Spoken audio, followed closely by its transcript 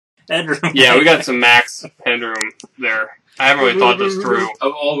Headroom. Yeah, we got some max headroom there. I haven't really thought this through.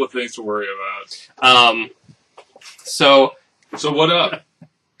 Of all the things to worry about. So what up?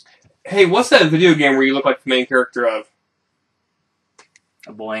 Hey, what's that video game where you look like the main character of?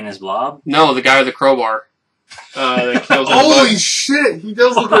 A Boy and His Blob? No, the guy with the crowbar. That kills Holy shit! He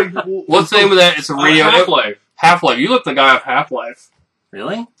does look like... What's the name of that? It's a radio... Half-Life. Half-Life. You look the guy of Half-Life.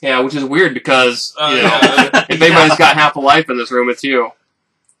 Really? Yeah, which is weird because, if anybody's got half a life in this room, it's you.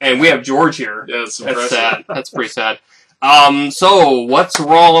 And we have George here. Yeah, that's impressive. Sad. That's pretty sad. So, what's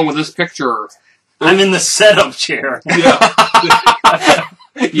wrong with this picture? I'm in the setup chair. Yeah.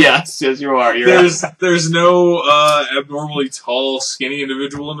 yes, you are. There's no abnormally tall, skinny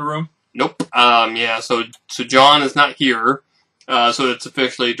individual in the room? Nope. Yeah, so John is not here. So it's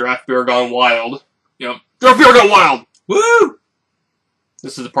officially Draft Beer Gone Wild. Yep. Draft Beer Gone Wild! Woo!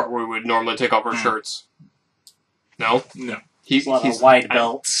 This is the part where we would normally take off our shirts. No? No. He's wide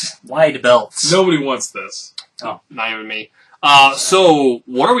belts. Wide belts. Nobody wants this. Oh. Not even me. So,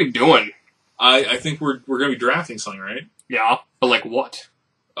 what are we doing? I think we're going to be drafting something, right? Yeah, but like what?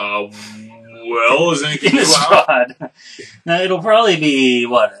 Well, is anything in a squad? Now, it'll probably be,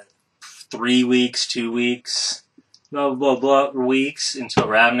 3 weeks, 2 weeks, blah, blah, blah, weeks until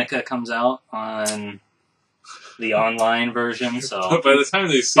Ravnica comes out on the online version, so... But by the time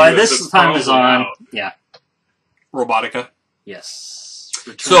they see by this time is on, yeah. Robotica? Yes.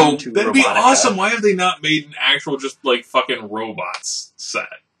 So, that'd be awesome. Why have they not made an actual just, fucking robots set?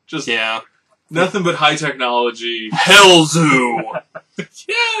 Just... Yeah. Nothing but high technology. Hell Zoo!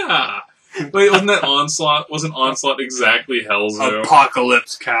 Yeah! Wait, wasn't that Onslaught? Wasn't Onslaught exactly Hell Zoo?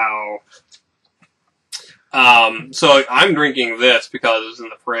 Apocalypse Cow. So I'm drinking this because it's in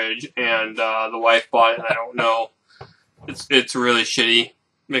the fridge, and the wife bought it, and I don't know. It's really shitty.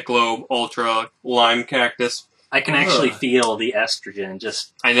 Michelob Ultra Lime Cactus. I can actually feel the estrogen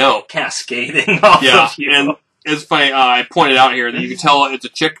just cascading off of you. And it's funny, I pointed out here that you can tell it's a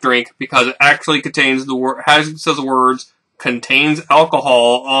chick drink because it actually contains says the words, contains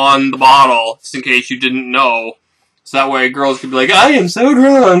alcohol on the bottle, just in case you didn't know. So that way girls could be like, I am so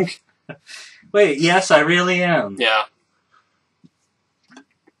drunk! Wait, yes, I really am. Yeah.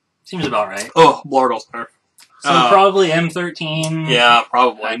 Seems about right. Oh, Blargle's there. So probably M13. Yeah,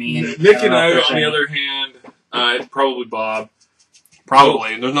 probably. I mean, Nick and I, on the other hand, probably Bob.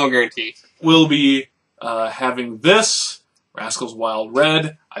 Probably. There's no guarantee. We'll be having this Rascal's Wild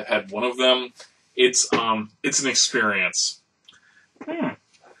Red. I've had one of them. It's an experience. That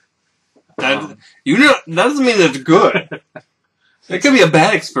doesn't mean that it's good. It could be a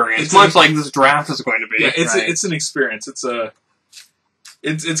bad experience, much like this draft is going to be. Yeah, it's an experience. It's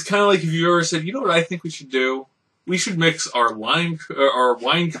kind of like if you ever said, you know what I think we should do? We should mix our wine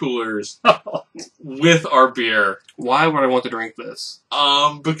coolers with our beer. Why would I want to drink this?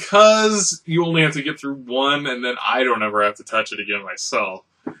 Because you only have to get through one, and then I don't ever have to touch it again myself.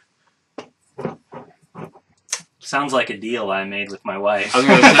 Sounds like a deal I made with my wife. I was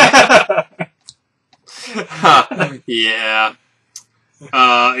going to say. Yeah.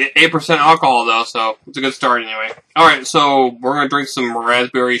 8% alcohol, though, so it's a good start anyway. Alright, so we're going to drink some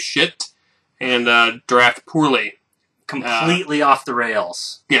raspberry shit and draft poorly. Completely off the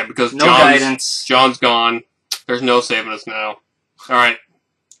rails. Yeah, because no guidance. John's gone. There's no saving us now. Alright.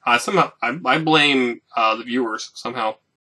 Somehow, I blame the viewers, somehow.